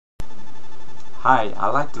Hi, I'd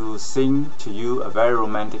like to sing to you a very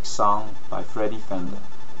romantic song by Freddie Fender,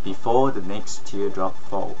 Before the Next Teardrop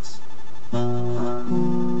Falls.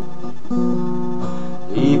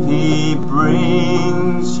 If he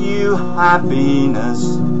brings you happiness,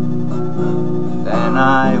 then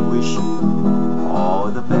I wish you all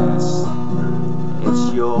the best.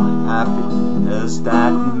 It's your happiness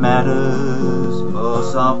that matters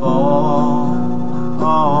most of all.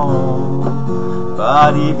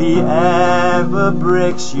 But if he ever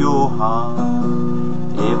breaks your heart,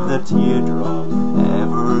 if the teardrop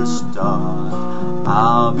ever starts,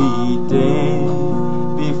 I'll be there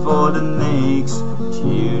before the next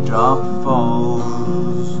teardrop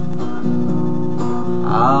falls.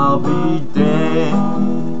 I'll be there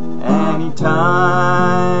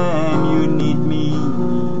anytime you need me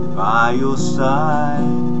by your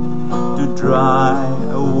side to dry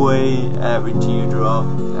away every teardrop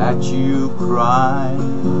that you cry.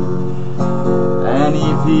 And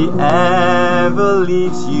if he ever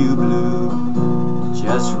leaves you blue,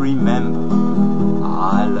 just remember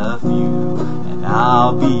I love you, and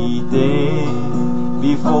I'll be there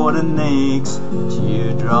before the next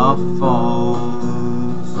teardrop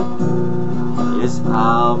falls. Yes,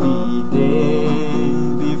 I'll be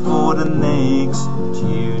there before the next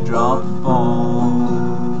teardrop falls.